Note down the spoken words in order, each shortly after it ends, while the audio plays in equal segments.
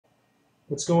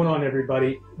What's going on,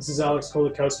 everybody? This is Alex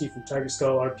Kolakowski from Tiger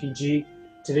Skull RPG.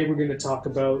 Today we're going to talk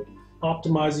about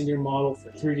optimizing your model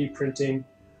for 3D printing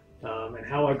and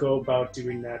how I go about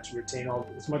doing that to retain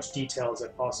as much detail as I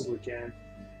possibly can.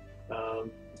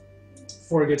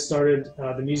 Before I get started,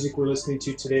 the music we're listening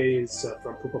to today is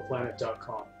from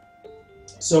poopaplanet.com.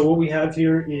 So what we have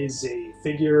here is a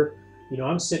figure.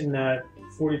 I'm sitting at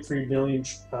 43 million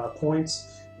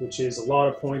points, which is a lot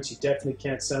of points. You definitely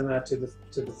can't send that to the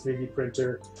 3D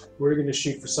printer. We're going to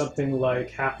shoot for something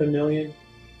like 500,000,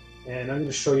 and I'm going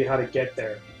to show you how to get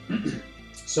there.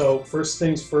 So first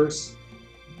things first,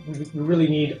 we really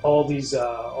need all these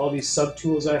sub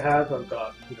tools I have. I've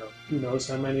got who knows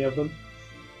how many of them.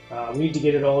 We need to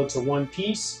get it all into one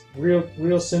piece.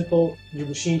 Real simple. Your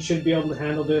machine should be able to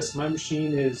handle this. My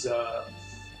machine is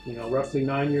roughly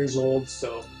 9 years old,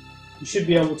 so you should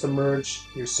be able to merge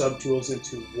your subtools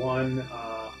into one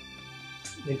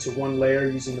layer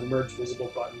using the merge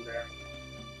visible button there,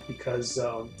 because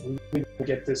we can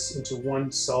get this into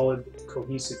one solid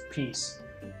cohesive piece.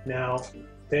 Now,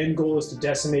 the end goal is to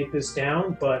decimate this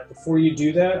down, but before you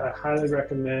do that, I highly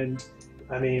recommend,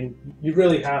 you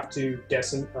really have to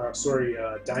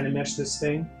Dynamesh this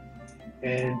thing,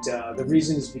 and the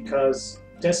reason is because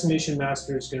Decimation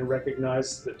Master is going to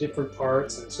recognize the different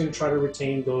parts, and it's going to try to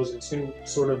retain those, and it's going to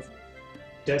sort of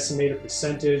decimate a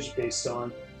percentage based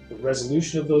on the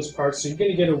resolution of those parts. So you're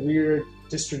going to get a weird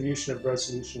distribution of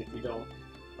resolution if you don't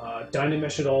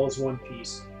Dynamesh it all as one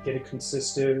piece. Get a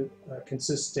consistent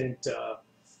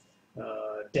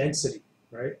density,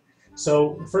 right?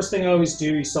 So the first thing I always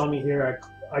do, you saw me here,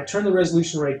 I turn the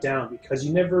resolution right down, because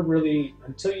you never really,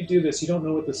 until you do this, you don't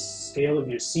know what the scale of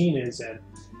your scene is, and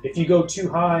if you go too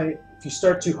high, if you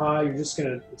start too high, it's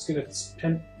gonna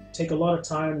take a lot of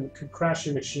time. It could crash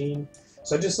your machine.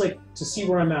 So I just like to see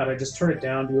where I'm at. I just turn it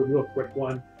down, do a real quick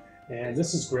one, and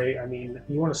this is great.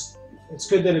 It's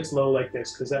good that it's low like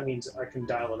this, because that means I can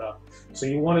dial it up. So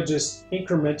you want to just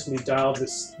incrementally dial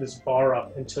this bar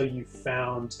up until you've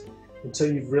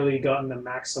really gotten the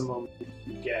maximum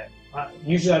you get.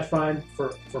 Usually I find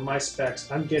for my specs,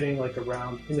 I'm getting like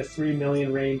around in the 3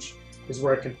 million range is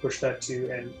where I can push that to,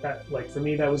 and that, like, for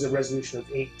me, that was a resolution of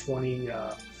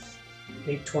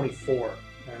 824,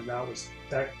 and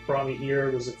that brought me here.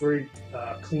 It was a very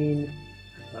clean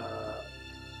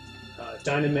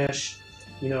Dynamesh.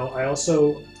 I'll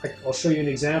show you an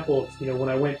example of, when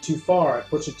I went too far, I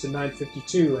pushed it to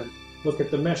 952, and look at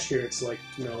the mesh here. It's like,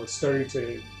 it's starting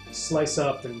to slice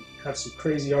up and have some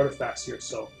crazy artifacts here.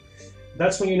 So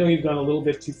that's when you've gone a little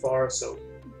bit too far. So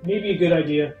maybe a good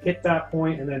idea, hit that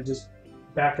point and then just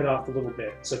back it off a little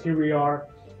bit. So here we are,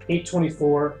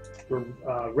 824, we're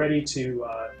ready to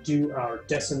do our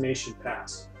decimation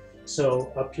pass.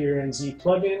 So up here in Z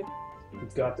plugin,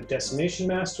 we've got the Decimation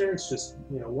Master. It's just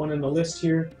one in the list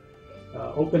here.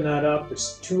 Open that up.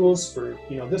 There's tools for,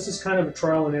 this is kind of a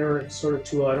trial and error sort of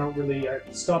tool. I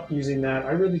stopped using that.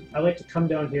 I like to come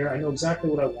down here. I know exactly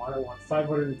what I want. I want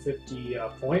 550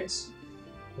 points,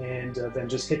 and then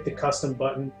just hit the custom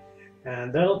button.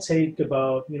 And that'll take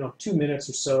about 2 minutes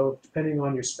or so, depending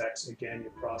on your specs, again,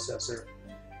 your processor.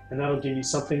 And that'll give you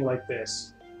something like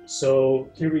this. So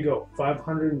here we go,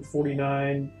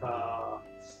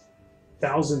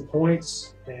 549,000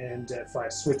 points. And if I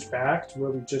switch back to where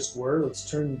we just were, let's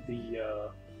turn the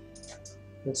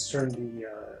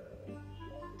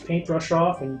paintbrush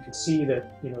off, and you can see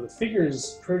that the figure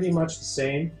is pretty much the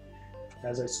same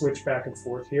as I switch back and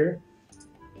forth here.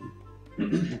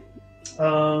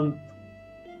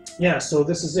 Yeah, so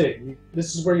this is it.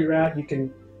 This is where you're at. You can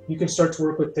start to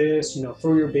work with this.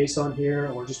 Throw your base on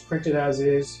here, or just print it as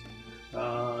is.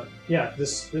 Yeah,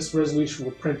 this resolution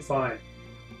will print fine.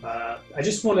 I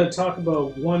just want to talk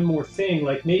about one more thing.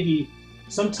 Like, maybe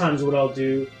sometimes what I'll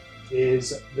do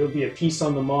is there'll be a piece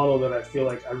on the model that I feel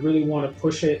like I really want to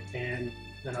push it, and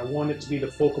I want it to be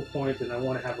the focal point, and I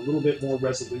want to have a little bit more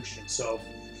resolution. So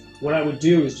what I would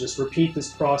do is just repeat this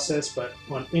process, but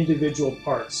on individual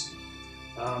parts.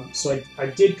 So I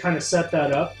did kind of set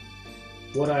that up.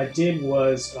 What I did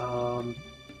was,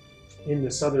 in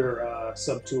this other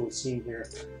subtool scene here,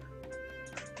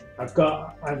 I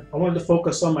wanted to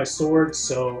focus on my sword,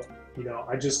 so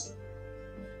I just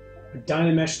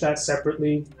Dynamesh that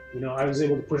separately. I was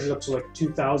able to push it up to like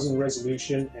 2000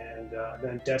 resolution, and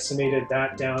then decimated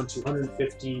that down to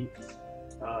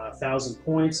 150,000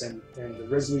 points, and the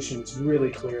resolution was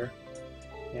really clear.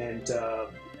 And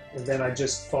then I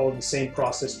just followed the same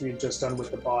process we had just done with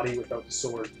the body without the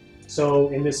sword. So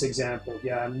in this example,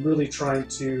 yeah, I'm really trying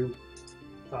to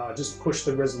just push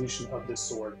the resolution of this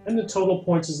sword. And the total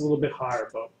points is a little bit higher,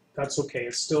 but that's okay.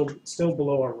 It's still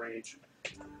below our range.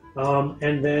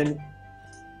 And then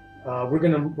We're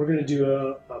gonna do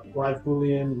a live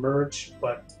Boolean merge,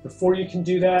 but before you can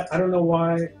do that, I don't know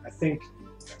why. I think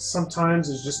sometimes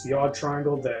it's just the odd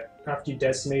triangle that after you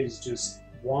decimate is just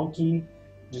wonky,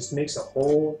 it just makes a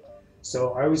hole.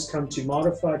 So I always come to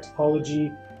modify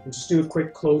topology and just do a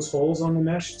quick close holes on the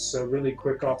mesh. So really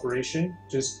quick operation.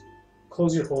 Just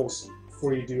close your holes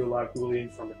before you do a live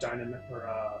Boolean from a dynamic or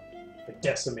a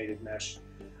decimated mesh,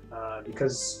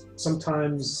 because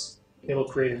sometimes it'll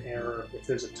create an error if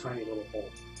there's a tiny little hole.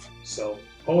 So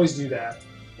always do that.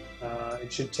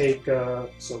 It should take,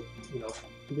 so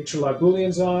get your live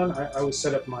Booleans on. I always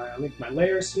set up I link my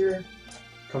layers here,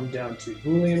 come down to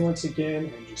Boolean once again,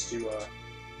 and just do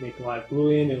make a live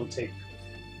Boolean. It'll take,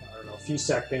 I don't know, a few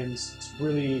seconds. It's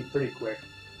really pretty quick.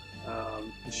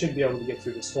 You should be able to get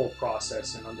through this whole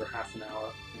process in under half an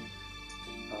hour.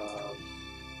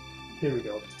 Here we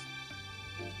go.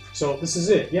 So this is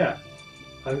it, yeah.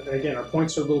 Again, our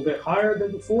points are a little bit higher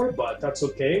than before, but that's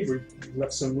okay. We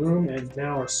left some room, and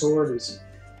now our sword is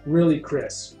really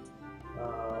crisp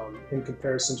in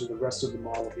comparison to the rest of the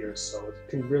model here. So it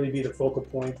can really be the focal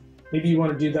point. Maybe you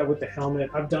want to do that with the helmet.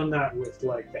 I've done that with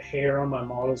like the hair on my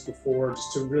models before,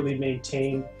 just to really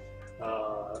maintain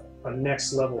a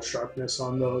next level sharpness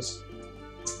on those.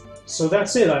 So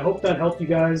that's it. I hope that helped you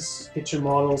guys get your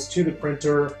models to the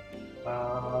printer.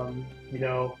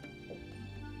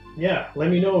 Yeah, let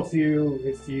me know if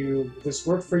this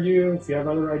worked for you. If you have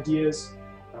other ideas,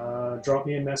 drop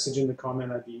me a message in the comment.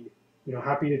 I'd be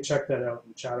happy to check that out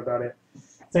and chat about it.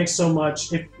 Thanks so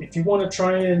much. If you want to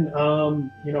try and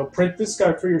print this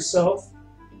guy for yourself,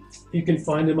 you can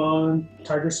find him on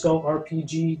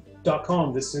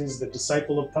tigerskullrpg.com. This is the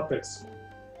Disciple of Puppets.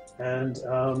 And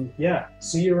yeah,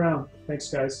 see you around.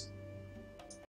 Thanks, guys.